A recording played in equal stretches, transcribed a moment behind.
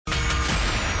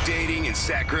Dating in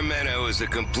Sacramento is a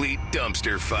complete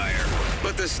dumpster fire.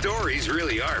 But the stories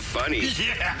really are funny.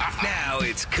 Yeah. Now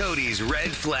it's Cody's red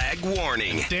flag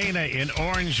warning. Dana in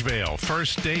Orangevale.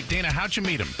 First date. Dana, how'd you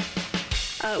meet him?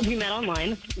 We met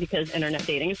online because internet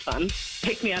dating is fun.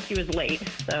 Picked me up. He was late,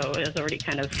 so I was already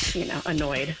kind of,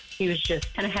 annoyed. He was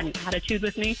just kind of had an attitude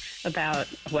with me about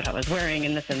what I was wearing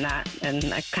and this and that,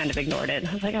 and I kind of ignored it.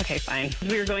 I was like, okay, fine.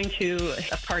 We were going to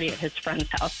a party at his friend's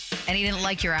house. And he didn't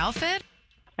like your outfit?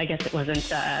 I guess it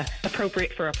wasn't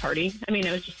appropriate for a party. I mean,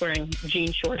 I was just wearing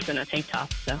jean shorts and a tank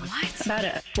top. So What? About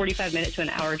a 45-minute to an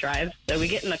hour drive. So we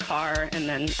get in the car, and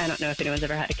then I don't know if anyone's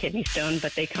ever had a kidney stone,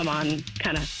 but they come on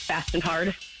kind of fast and hard.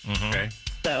 Mm-hmm. Okay.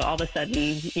 So all of a sudden,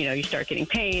 you start getting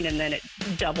pain, and then it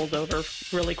doubles over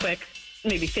really quick.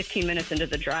 Maybe 15 minutes into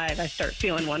the drive, I start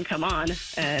feeling one come on,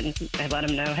 and I let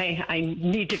him know, hey, I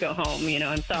need to go home.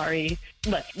 I'm sorry,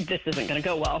 but this isn't going to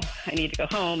go well. I need to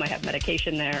go home. I have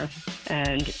medication there.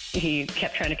 And he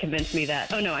kept trying to convince me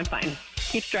that, oh, no, I'm fine.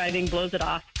 Keeps driving, blows it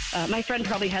off. My friend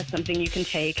probably has something you can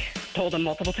take. Told him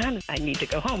multiple times, I need to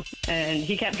go home. And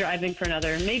he kept driving for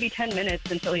another maybe 10 minutes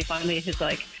until he finally is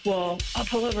like, well, I'll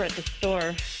pull over at the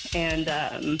store and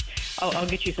I'll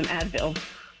get you some Advil.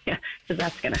 Yeah, because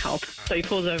that's going to help. So he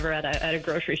pulls over at a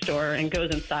grocery store and goes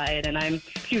inside, and I'm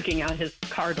puking out his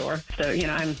car door. So,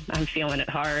 I'm feeling it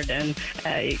hard, and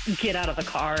I get out of the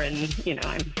car, and,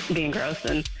 I'm being gross,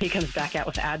 and he comes back out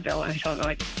with Advil, and I told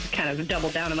him, kind of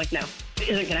double down. I'm like, no, it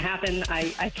isn't going to happen.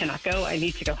 I cannot go. I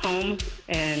need to go home.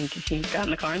 And he got in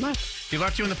the car and left. He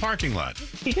left you in the parking lot.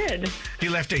 He did. He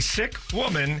left a sick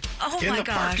woman in the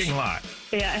parking lot.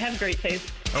 Yeah, I have great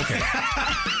taste. Okay.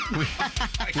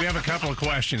 we have a couple of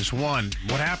questions. One,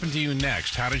 what happened to you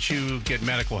next? How did you get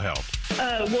medical help?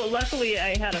 Well, luckily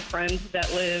I had a friend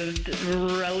that lived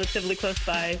relatively close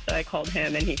by, so I called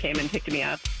him and he came and picked me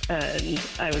up, and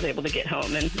I was able to get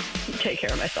home and take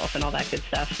care of myself and all that good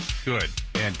stuff. Good.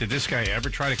 And did this guy ever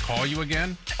try to call you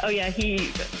again? Oh, yeah,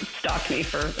 he stalked me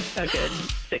for a good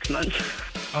 6 months.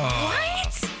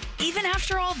 What? Even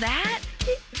after all that?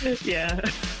 Yeah.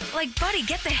 Like, buddy,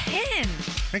 get the hint.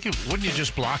 Wouldn't you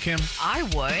just block him? I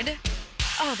would.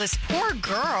 Oh, this poor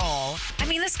girl. I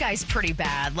mean, this guy's pretty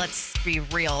bad. Let's be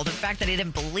real. The fact that he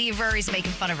didn't believe her, he's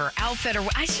making fun of her outfit,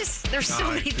 there's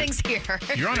so many things here.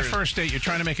 You're on a first date, you're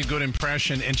trying to make a good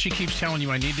impression, and she keeps telling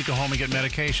you, I need to go home and get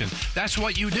medication. That's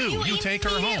what you do. You take her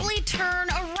home. You immediately turn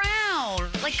around.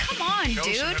 Like, come on,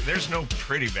 dude. There's no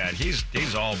pretty bad. He's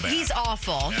all bad. He's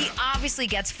awful. Yeah. He obviously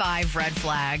gets 5 red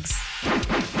flags.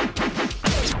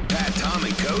 Pat, Tom,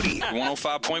 and Cody.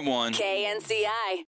 105.1 KNCI.